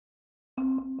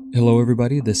Hello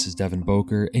everybody, this is Devin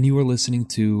Boker, and you are listening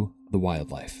to The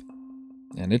Wildlife.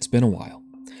 And it's been a while.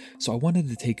 So I wanted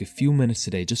to take a few minutes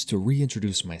today just to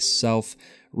reintroduce myself,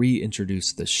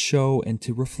 reintroduce the show, and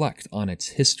to reflect on its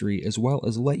history, as well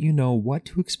as let you know what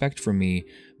to expect from me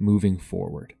moving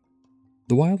forward.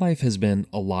 The Wildlife has been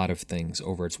a lot of things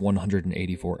over its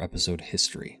 184 episode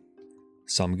history.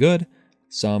 Some good,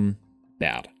 some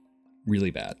bad.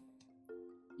 Really bad.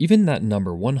 Even that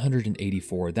number,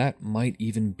 184, that might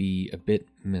even be a bit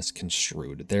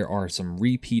misconstrued. There are some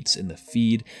repeats in the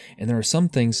feed, and there are some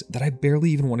things that I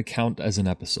barely even want to count as an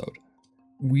episode.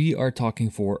 We are talking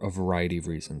for a variety of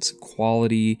reasons.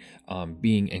 Quality,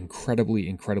 being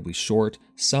incredibly short,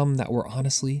 some that were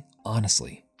honestly,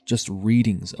 just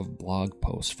readings of blog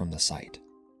posts from the site.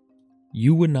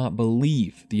 You would not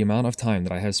believe the amount of time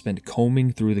that I have spent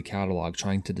combing through the catalog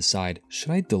trying to decide, should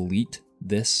I delete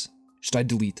this? Should I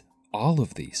delete all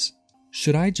of these?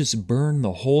 Should I just burn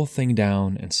the whole thing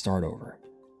down and start over?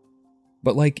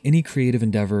 But like any creative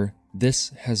endeavor, this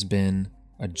has been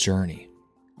a journey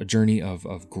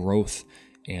of growth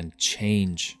and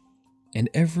change. And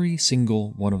every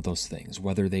single one of those things,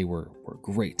 whether they were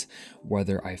great,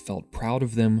 whether I felt proud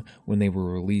of them when they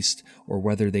were released, or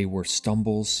whether they were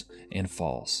stumbles and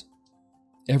falls,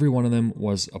 every one of them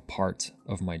was a part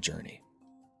of my journey.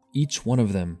 Each one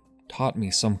of them taught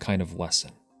me some kind of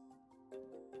lesson.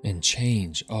 And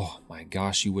change, oh my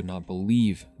gosh, you would not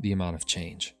believe the amount of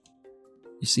change.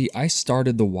 You see, I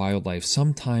started The Wildlife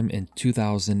sometime in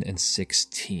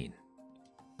 2016,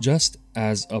 just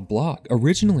as a blog,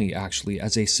 originally actually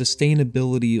as a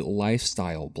sustainability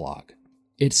lifestyle blog.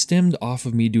 It stemmed off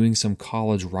of me doing some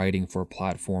college writing for a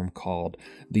platform called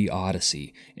The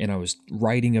Odyssey, and I was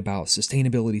writing about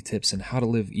sustainability tips and how to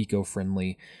live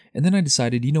eco-friendly, and then I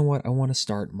decided, you know what, I want to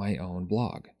start my own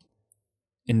blog.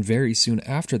 And very soon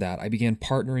after that, I began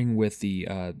partnering with the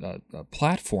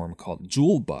platform called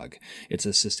Julebug. It's a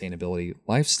sustainability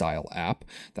lifestyle app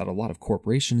that a lot of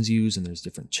corporations use, and there's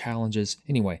different challenges.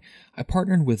 Anyway, I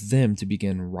partnered with them to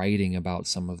begin writing about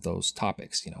some of those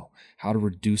topics, how to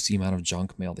reduce the amount of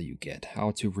junk mail that you get,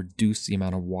 how to reduce the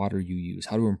amount of water you use,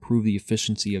 how to improve the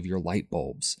efficiency of your light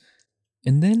bulbs.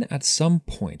 And then at some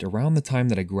point, around the time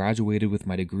that I graduated with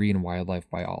my degree in wildlife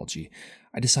biology,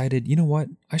 I decided, you know what,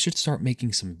 I should start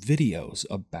making some videos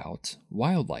about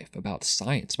wildlife, about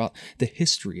science, about the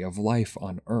history of life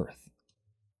on Earth.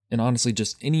 And honestly,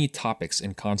 just any topics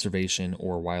in conservation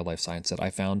or wildlife science that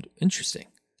I found interesting.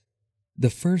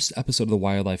 The first episode of The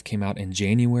Wildlife came out in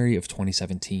January of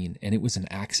 2017, and it was an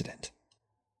accident.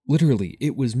 Literally,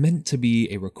 it was meant to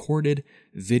be a recorded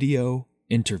video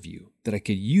interview that I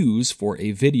could use for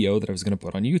a video that I was going to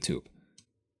put on YouTube.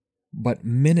 But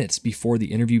minutes before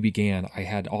the interview began, I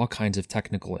had all kinds of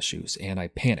technical issues and I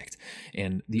panicked.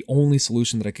 And the only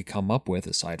solution that I could come up with,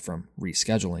 aside from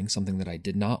rescheduling, something that I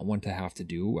did not want to have to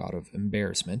do out of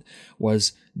embarrassment,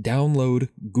 was download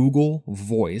Google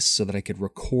Voice so that I could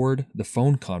record the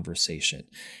phone conversation.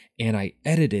 And I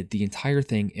edited the entire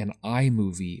thing in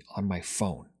iMovie on my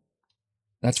phone.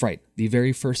 That's right, the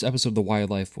very first episode of The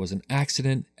Wildlife was an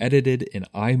accident edited in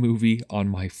iMovie on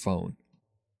my phone.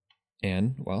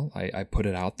 And, well, I put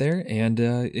it out there, and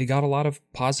it got a lot of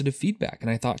positive feedback. And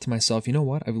I thought to myself, you know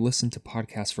what? I've listened to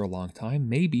podcasts for a long time.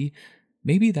 Maybe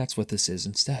that's what this is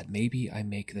instead. Maybe I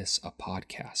make this a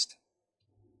podcast.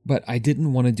 But I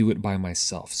didn't want to do it by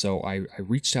myself, so I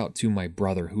reached out to my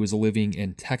brother, who was living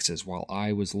in Texas while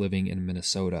I was living in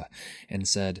Minnesota, and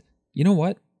said, you know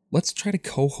what? Let's try to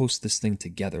co-host this thing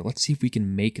together. Let's see if we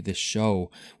can make this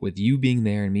show with you being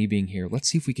there and me being here. Let's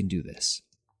see if we can do this.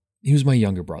 He was my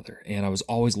younger brother, and I was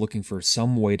always looking for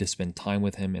some way to spend time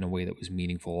with him in a way that was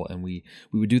meaningful. And we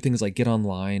would do things like get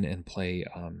online and play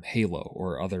Halo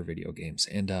or other video games.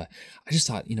 And I just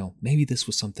thought, maybe this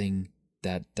was something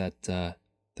that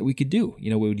we could do.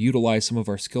 We would utilize some of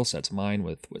our skill sets, mine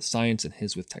with science and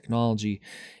his with technology,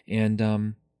 and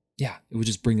it would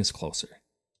just bring us closer.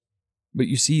 But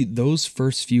you see, those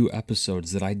first few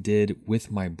episodes that I did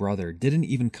with my brother didn't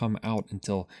even come out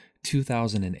until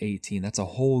 2018. That's a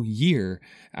whole year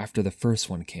after the first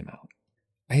one came out.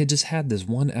 I had just had this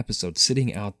one episode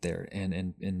sitting out there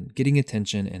and getting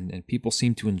attention, and people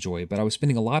seemed to enjoy it, but I was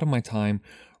spending a lot of my time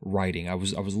writing. I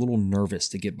was a little nervous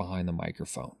to get behind the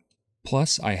microphone.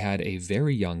 Plus, I had a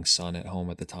very young son at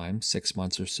home at the time, 6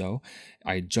 months or so.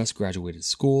 I had just graduated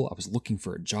school, I was looking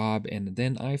for a job, and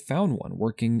then I found one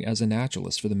working as a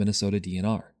naturalist for the Minnesota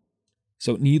DNR.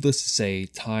 So needless to say,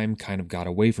 time kind of got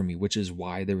away from me, which is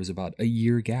why there was about a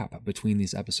year gap between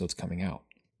these episodes coming out.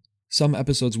 Some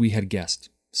episodes we had guests,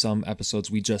 some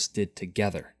episodes we just did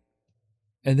together.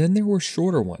 And then there were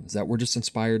shorter ones that were just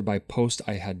inspired by posts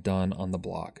I had done on the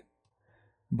blog.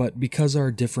 But because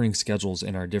our differing schedules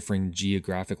and our differing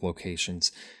geographic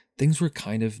locations, things were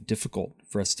kind of difficult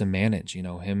for us to manage.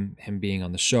 Him being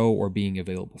on the show or being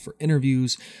available for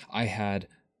interviews. I had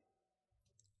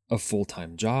a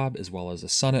full-time job as well as a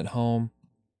son at home.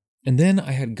 And then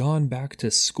I had gone back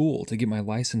to school to get my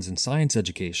license in science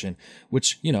education,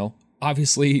 which,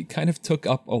 obviously kind of took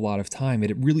up a lot of time.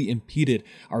 It really impeded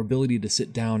our ability to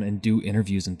sit down and do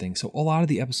interviews and things. So a lot of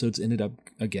the episodes ended up,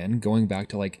 again, going back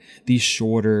to like these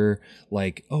shorter,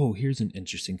 like, oh, here's an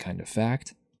interesting kind of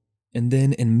fact. And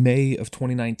then in May of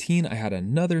 2019, I had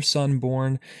another son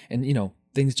born, and,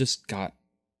 things just got,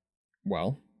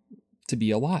 well, to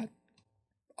be a lot.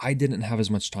 I didn't have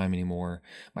as much time anymore.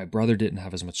 My brother didn't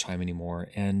have as much time anymore.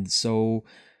 And so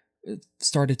it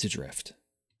started to drift.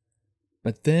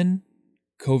 But then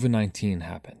COVID-19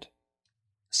 happened.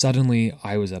 Suddenly,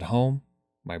 I was at home,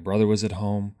 my brother was at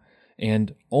home,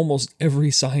 and almost every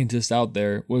scientist out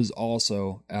there was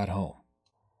also at home.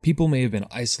 People may have been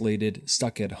isolated,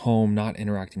 stuck at home, not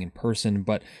interacting in person,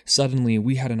 but suddenly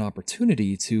we had an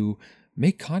opportunity to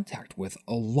make contact with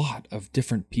a lot of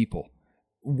different people.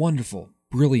 Wonderful,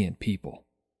 brilliant people.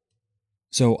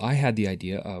 So I had the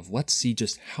idea of, let's see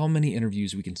just how many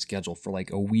interviews we can schedule for like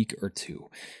a week or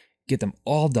two. Get them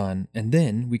all done, and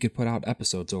then we could put out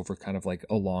episodes over kind of like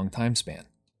a long time span.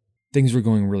 Things were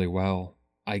going really well.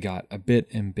 I got a bit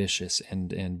ambitious,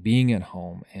 and being at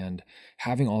home and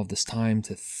having all of this time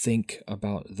to think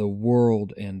about the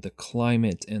world and the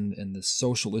climate and the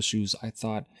social issues, I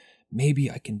thought maybe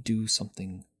I can do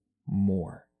something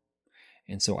more.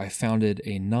 And so I founded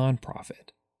a nonprofit.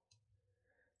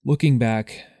 Looking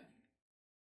back,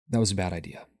 that was a bad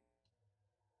idea.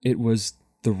 It was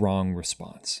the wrong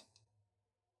response.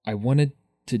 I wanted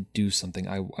to do something.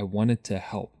 I wanted to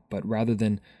help, but rather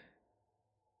than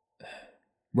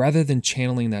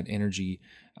channeling that energy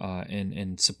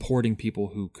and supporting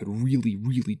people who could really,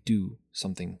 really do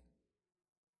something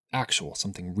actual,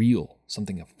 something real,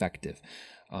 something effective,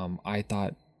 I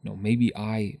thought, maybe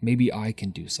I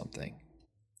can do something.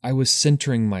 I was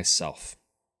centering myself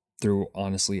through,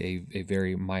 honestly, a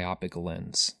very myopic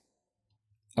lens.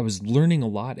 I was learning a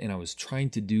lot, and I was trying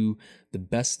to do the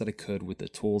best that I could with the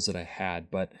tools that I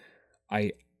had, but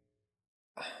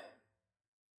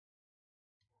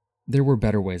there were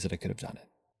better ways that I could have done it.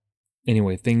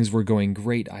 Anyway, things were going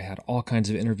great. I had all kinds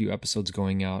of interview episodes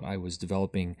going out. I was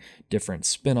developing different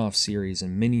spin-off series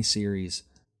and mini-series.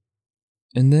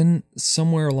 And then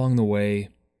somewhere along the way,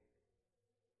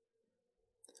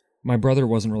 my brother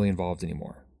wasn't really involved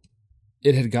anymore.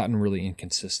 It had gotten really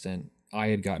inconsistent. I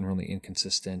had gotten really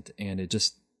inconsistent, and it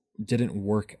just didn't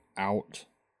work out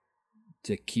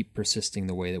to keep persisting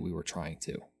the way that we were trying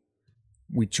to.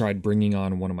 We tried bringing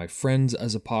on one of my friends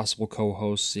as a possible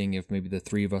co-host, seeing if maybe the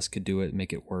three of us could do it,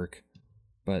 make it work.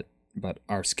 But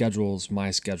our schedules, my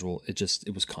schedule,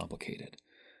 it was complicated.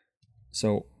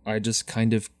 So I just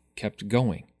kind of kept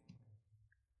going.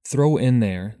 Throw in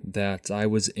there that I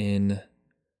was in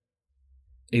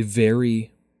a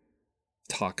very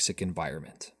toxic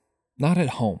environment. Not at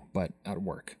home, but at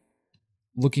work.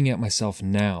 Looking at myself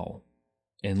now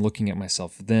and looking at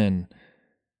myself then,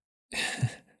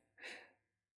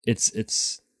 it's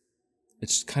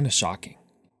kind of shocking.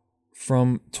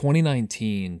 From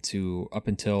 2019 to up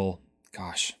until,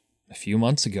 a few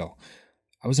months ago,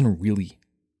 I was in a really,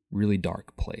 really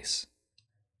dark place.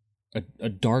 A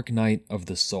dark night of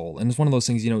the soul. And it's one of those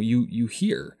things, you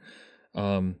hear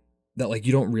that like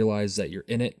you don't realize that you're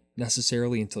in it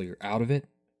necessarily until you're out of it.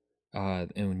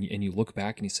 And you look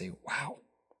back and you say, wow,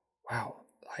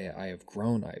 I have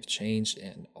grown, I have changed,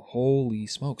 and holy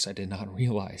smokes, I did not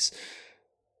realize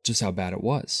just how bad it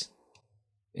was.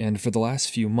 And for the last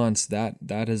few months, that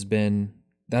has been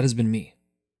me,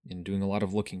 and doing a lot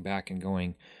of looking back and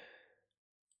going,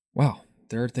 wow,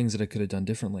 there are things that I could have done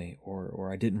differently,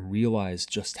 or I didn't realize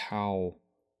just how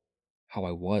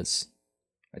I was.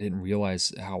 I didn't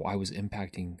realize how I was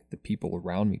impacting the people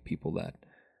around me, people that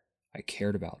I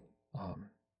cared about.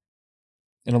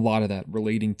 And a lot of that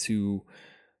relating to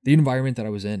the environment that I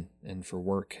was in and for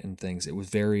work and things. It was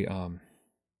very,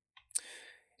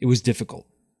 it was difficult.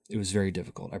 It was very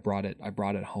difficult. I brought it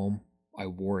home. I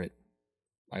wore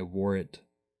it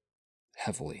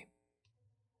heavily.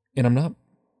 And I'm not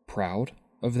proud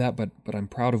of that, but I'm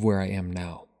proud of where I am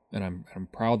now. And I'm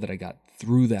proud that I got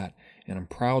through that, and I'm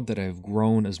proud that I've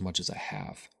grown as much as I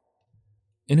have.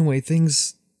 Anyway,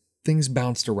 things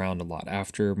bounced around a lot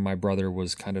after my brother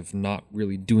was kind of not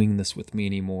really doing this with me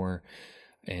anymore,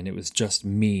 and it was just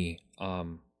me.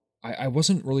 I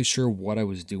wasn't really sure what I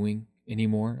was doing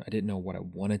anymore. I didn't know what I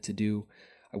wanted to do.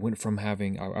 I went from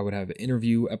having, I would have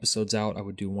interview episodes out. I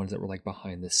would do ones that were like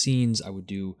behind the scenes. I would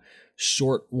do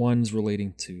short ones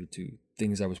relating to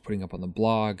things I was putting up on the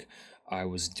blog. I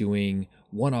was doing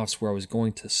one-offs where I was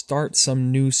going to start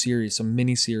some new series, some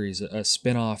mini series, a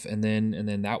spin-off, and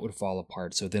then that would fall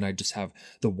apart. So then I just have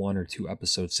the 1 or 2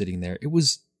 episodes sitting there. It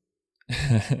was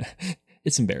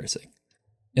it's embarrassing.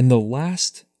 And the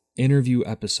last interview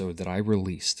episode that I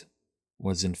released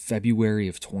was in February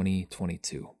of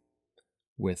 2022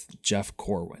 with Jeff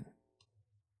Corwin.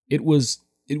 It was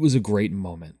a great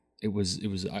moment. I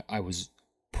was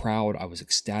proud, I was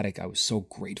ecstatic, I was so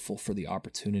grateful for the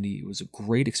opportunity. It was a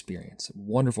great experience, a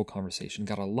wonderful conversation.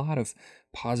 Got a lot of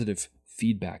positive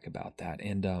feedback about that,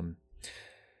 and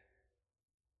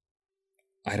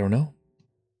I don't know.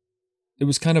 It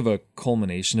was kind of a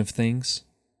culmination of things.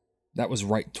 That was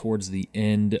right towards the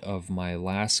end of my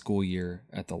last school year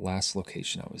at the last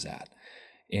location I was at.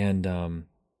 And,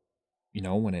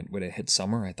 when it hit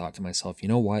summer, I thought to myself, you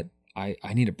know what? I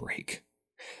need a break.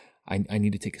 I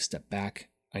need to take a step back.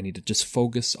 I need to just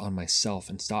focus on myself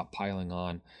and stop piling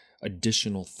on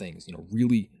additional things,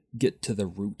 really get to the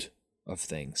root of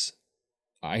things.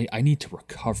 I need to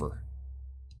recover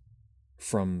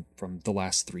from the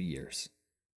last 3 years.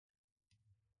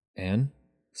 And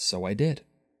so I did.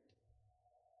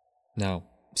 Now,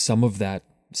 some of that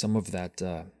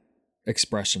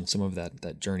expression, some of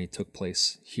that journey took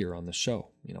place here on the show.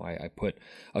 I put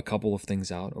a couple of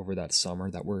things out over that summer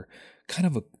that were kind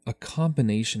of a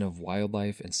combination of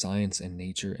wildlife and science and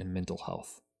nature and mental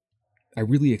health. I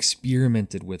really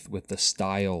experimented with the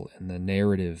style and the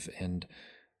narrative and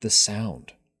the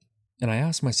sound. And I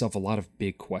asked myself a lot of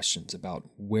big questions about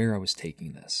where I was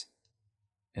taking this.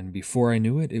 And before I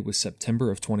knew it, it was September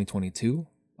of 2022.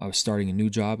 I was starting a new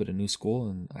job at a new school,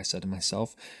 and I said to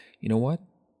myself, you know what?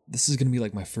 This is going to be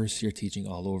like my first year teaching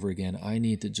all over again. I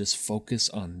need to just focus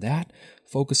on that,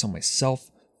 focus on myself,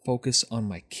 focus on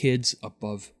my kids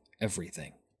above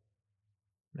everything.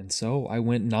 And so I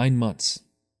went 9 months.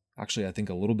 Actually, I think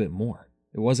a little bit more.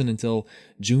 It wasn't until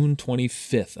June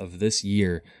 25th of this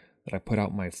year that I put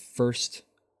out my first,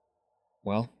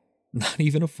 not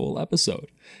even a full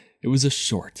episode. It was a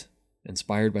short,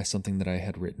 inspired by something that I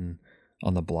had written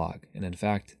on the blog. And in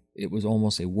fact, it was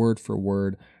almost a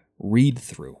word-for-word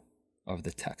read-through of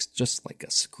the text, just like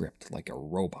a script, like a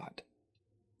robot.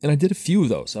 And I did a few of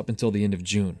those up until the end of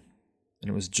June. And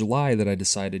it was July that I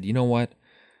decided, you know what?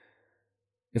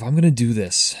 If I'm going to do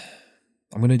this,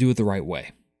 I'm going to do it the right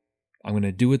way. I'm going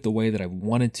to do it the way that I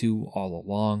wanted to all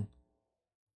along.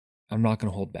 I'm not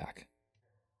going to hold back.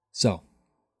 So,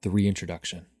 the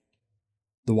reintroduction.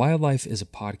 The Wildlife is a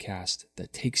podcast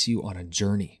that takes you on a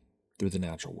journey through the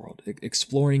natural world,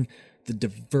 exploring the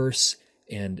diverse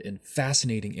and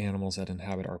fascinating animals that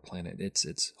inhabit our planet.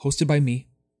 It's hosted by me,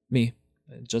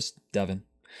 just Devin.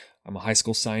 I'm a high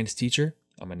school science teacher.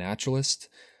 I'm a naturalist.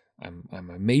 I'm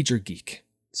a major geek.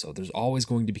 So there's always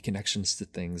going to be connections to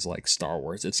things like Star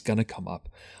Wars. It's going to come up.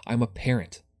 I'm a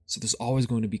parent. So there's always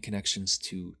going to be connections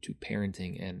to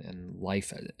parenting and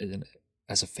life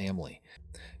as a family.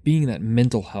 Being that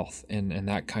mental health and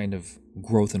that kind of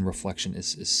growth and reflection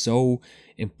is so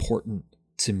important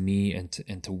to me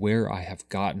and to where I have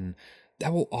gotten,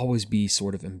 that will always be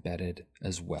sort of embedded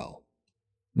as well.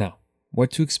 Now,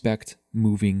 what to expect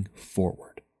moving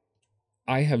forward.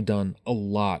 I have done a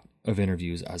lot of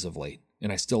interviews as of late,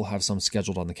 and I still have some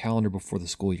scheduled on the calendar before the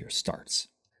school year starts.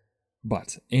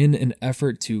 But in an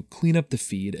effort to clean up the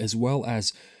feed as well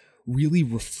as really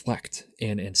reflect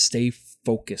and stay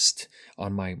focused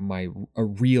on my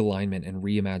realignment and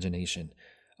reimagination,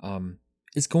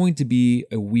 it's going to be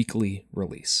a weekly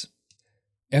release.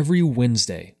 Every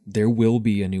Wednesday, there will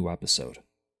be a new episode.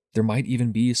 There might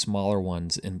even be smaller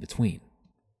ones in between.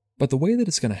 But the way that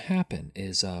it's going to happen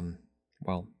is,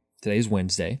 today's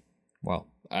Wednesday. Well,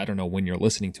 I don't know when you're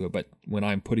listening to it, but when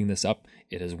I'm putting this up,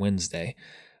 it is Wednesday.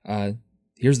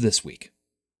 Here's this week.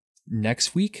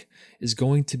 Next week is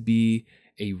going to be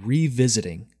a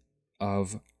revisiting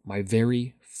of my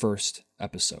very first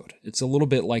episode. It's a little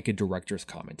bit like a director's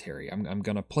commentary. I'm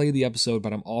going to play the episode,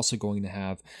 but I'm also going to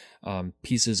have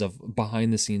pieces of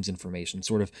behind the scenes information,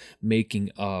 sort of making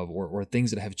of, or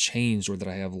things that have changed or that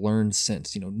I have learned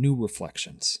since, new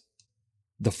reflections.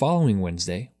 The following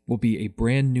Wednesday will be a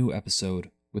brand new episode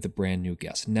with a brand new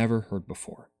guest, never heard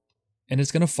before. And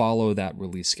it's going to follow that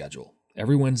release schedule.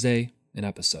 Every Wednesday, an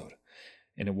episode.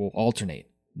 And it will alternate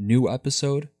new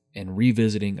episode and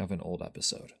revisiting of an old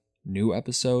episode. New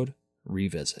episode,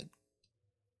 revisit.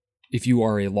 If you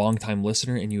are a longtime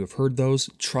listener and you have heard those,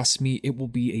 trust me, it will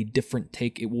be a different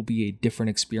take. It will be a different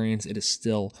experience. It is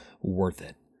still worth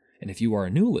it. And if you are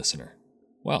a new listener,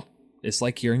 well, it's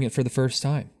like hearing it for the first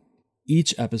time.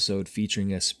 Each episode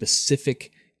featuring a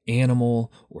specific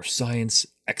animal or science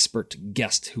expert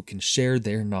guest who can share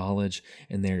their knowledge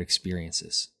and their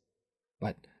experiences.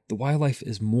 But The Wildlife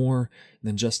is more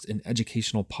than just an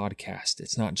educational podcast.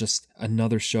 It's not just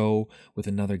another show with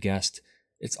another guest.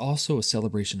 It's also a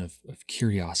celebration of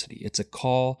curiosity. It's a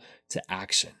call to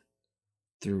action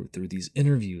through these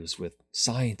interviews with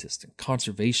scientists and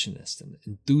conservationists and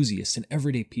enthusiasts and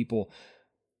everyday people.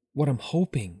 What I'm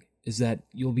hoping is that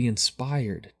you'll be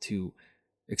inspired to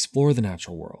explore the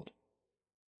natural world.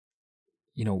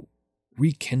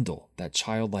 Rekindle that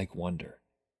childlike wonder.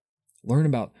 Learn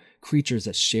about creatures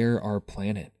that share our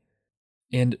planet.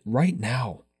 And right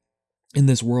now, in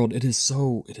this world, it is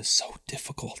so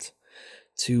difficult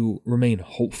to remain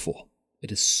hopeful.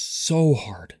 It is so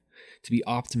hard to be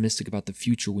optimistic about the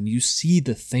future when you see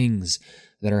the things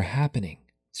that are happening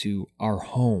to our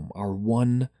home, our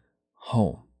one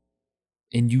home.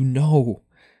 And you know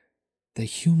that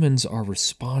humans are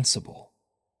responsible.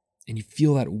 And you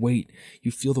feel that weight.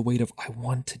 You feel the weight of, I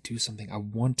want to do something. I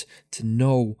want to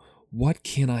know, what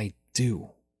can I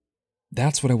do?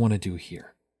 That's what I want to do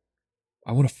here.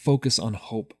 I want to focus on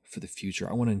hope for the future.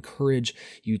 I want to encourage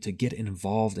you to get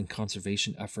involved in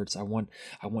conservation efforts. I want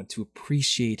to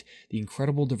appreciate the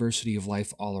incredible diversity of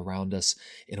life all around us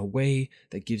in a way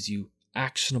that gives you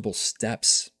actionable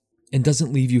steps and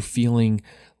doesn't leave you feeling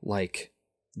like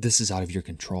this is out of your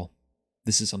control.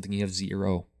 This is something you have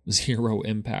zero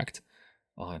impact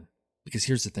on. Because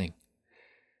here's the thing.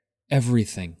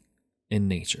 Everything in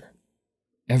nature,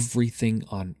 everything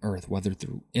on earth, whether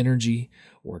through energy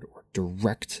or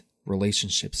direct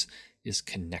relationships, is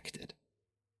connected.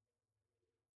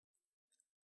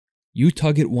 You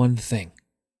tug at one thing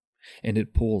and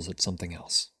it pulls at something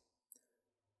else.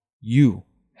 You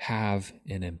have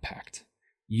an impact.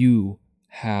 You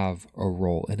have a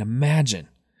role. And imagine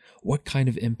what kind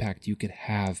of impact you could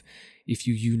have if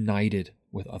you united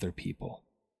with other people.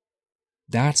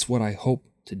 That's what I hope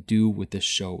to do with this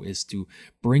show, is to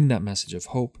bring that message of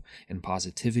hope and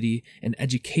positivity and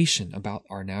education about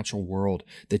our natural world,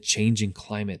 the changing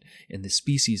climate, and the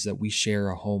species that we share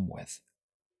a home with,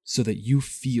 so that you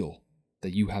feel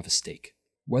that you have a stake.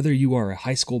 Whether you are a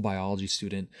high school biology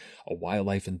student, a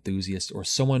wildlife enthusiast, or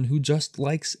someone who just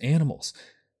likes animals,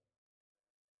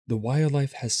 the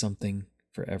wildlife has something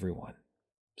for everyone.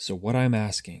 So what I'm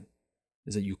asking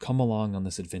is that you come along on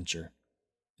this adventure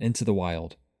into the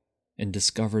wild and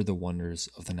discover the wonders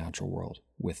of the natural world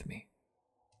with me.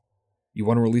 You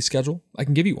want a release schedule? I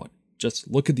can give you one. Just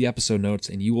look at the episode notes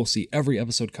and you will see every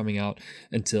episode coming out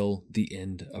until the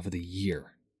end of the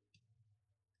year.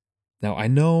 Now, I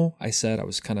know I said I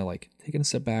was kind of like taking a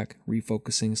step back,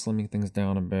 refocusing, slimming things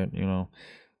down a bit,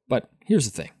 but here's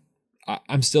the thing.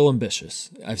 I'm still ambitious.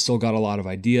 I've still got a lot of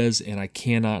ideas and I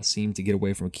cannot seem to get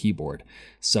away from a keyboard.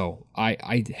 So I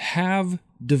have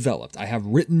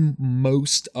written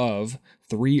most of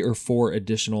 3 or 4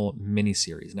 additional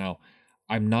miniseries. Now,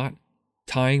 I'm not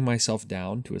tying myself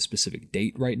down to a specific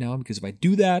date right now, because if I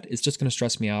do that, it's just going to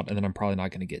stress me out and then I'm probably not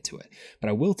going to get to it. But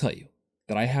I will tell you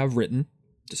that I have written,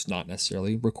 just not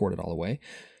necessarily recorded all the way,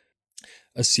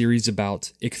 a series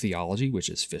about ichthyology, which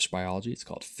is fish biology. It's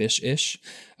called Fish-ish.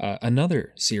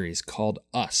 Another series called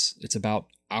Us. It's about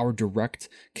our direct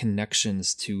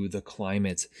connections to the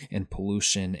climate and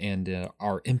pollution and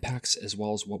our impacts, as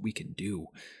well as what we can do.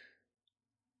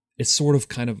 It's sort of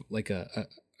kind of like a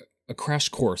crash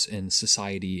course in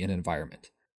society and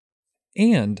environment.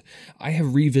 And I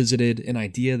have revisited an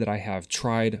idea that I have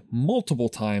tried multiple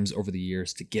times over the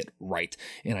years to get right.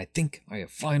 And I think I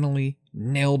have finally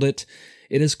nailed it.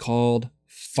 It is called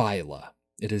phyla.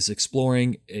 It is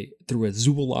exploring through a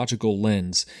zoological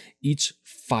lens each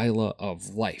phyla of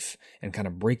life and kind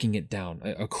of breaking it down.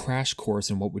 A crash course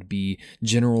in what would be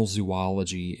general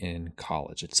zoology in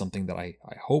college. It's something that I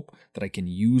hope that I can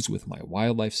use with my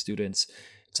wildlife students.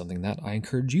 It's something that I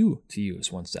encourage you to use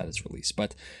once that is released.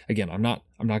 But again, I'm not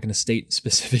going to state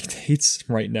specific dates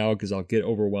right now because I'll get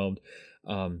overwhelmed.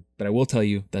 But I will tell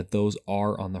you that those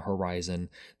are on the horizon.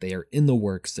 They are in the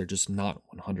works. They're just not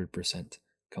 100%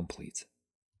 complete.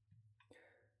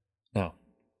 Now,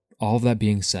 all of that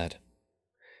being said,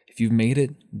 if you've made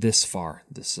it this far,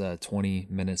 this 20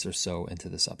 minutes or so into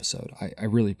this episode, I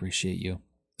really appreciate you.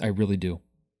 I really do.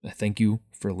 Thank you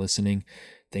for listening.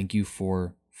 Thank you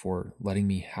for letting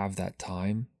me have that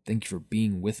time. Thank you for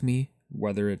being with me,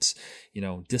 whether it's,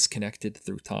 disconnected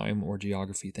through time or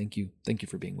geography. Thank you. Thank you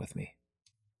for being with me.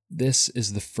 This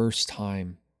is the first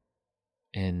time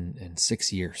in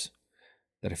 6 years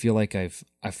that I feel like I've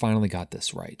finally got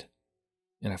this right.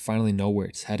 And I finally know where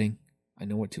it's heading. I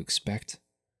know what to expect.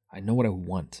 I know what I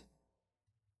want.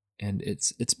 And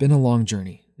it's been a long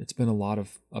journey. It's been a lot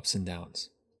of ups and downs.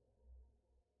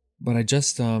 But I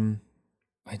just want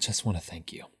to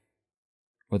thank you.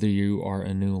 Whether you are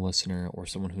a new listener or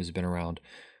someone who's been around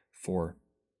for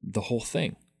the whole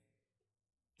thing,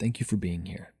 thank you for being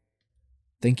here.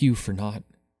 Thank you for not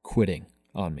quitting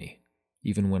on me,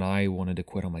 even when I wanted to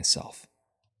quit on myself.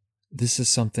 This is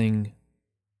something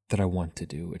that I want to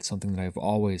do. It's something that I've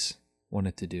always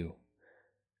wanted to do.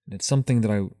 And it's something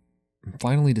that I'm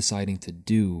finally deciding to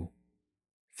do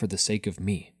for the sake of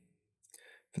me,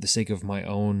 for the sake of my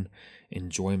own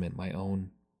enjoyment, my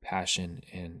own passion,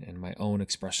 and my own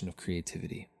expression of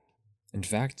creativity. In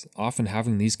fact, often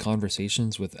having these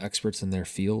conversations with experts in their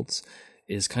fields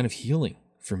is kind of healing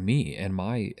for me and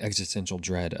my existential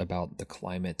dread about the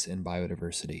climate and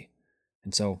biodiversity.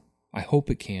 And so I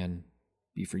hope it can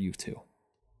be for you too.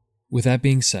 With that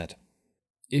being said,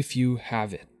 if you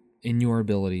have it in your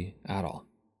ability at all,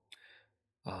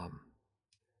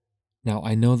 now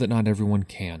I know that not everyone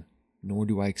can, nor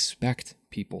do I expect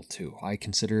people to. I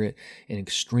consider it an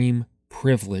extreme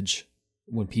privilege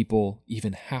when people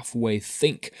even halfway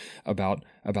think about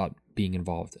being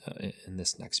involved in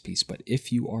this next piece. But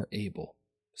if you are able,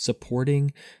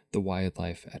 supporting the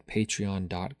wildlife at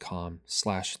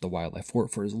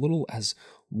patreon.com/thewildlife for as little as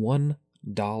 $1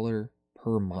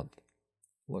 per month.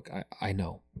 Look, I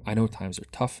know times are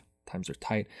tough, times are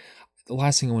tight. The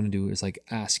last thing I want to do is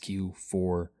ask you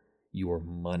for your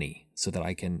money so that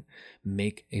I can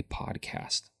make a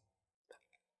podcast.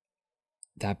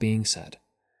 That being said,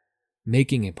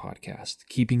 making a podcast,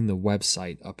 keeping the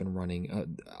website up and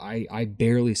running, I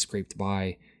barely scraped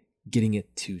by getting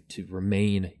it to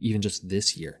remain even just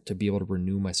this year, to be able to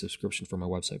renew my subscription for my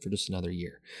website for just another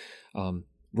year.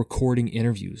 Recording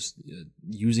interviews,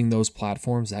 using those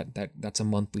platforms, that's a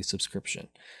monthly subscription.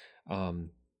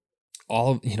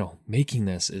 Making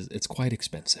this it's quite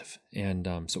expensive. And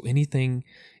so anything,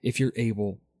 if you're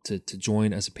able to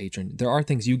join as a patron, there are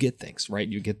things, you get things, right?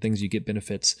 You get things, you get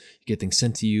benefits, you get things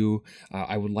sent to you.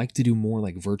 I would like to do more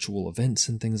virtual events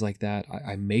and things like that.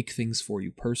 I make things for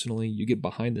you personally. You get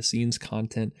behind the scenes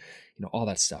content, all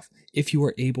that stuff. If you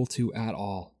are able to at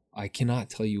all, I cannot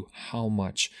tell you how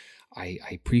much I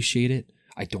appreciate it.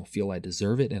 I don't feel I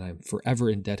deserve it, and I'm forever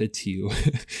indebted to you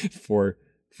for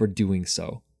doing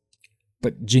so.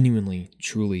 But genuinely,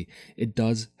 truly, it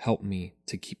does help me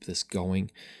to keep this going.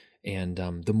 And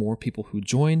the more people who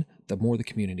join, the more the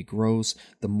community grows,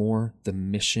 the more the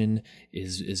mission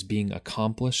is being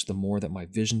accomplished, the more that my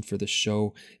vision for this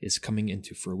show is coming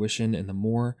into fruition, and the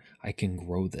more I can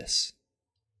grow this.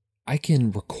 I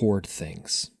can record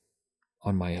things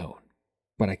on my own,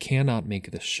 but I cannot make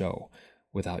this show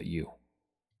without you.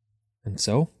 And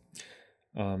so,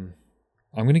 I'm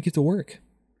going to get to work.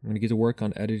 I'm going to get to work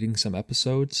on editing some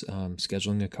episodes,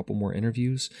 scheduling a couple more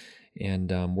interviews,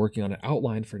 and working on an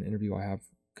outline for an interview I have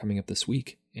coming up this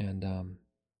week. And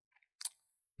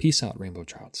peace out, rainbow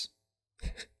trouts.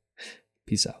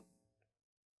 Peace out.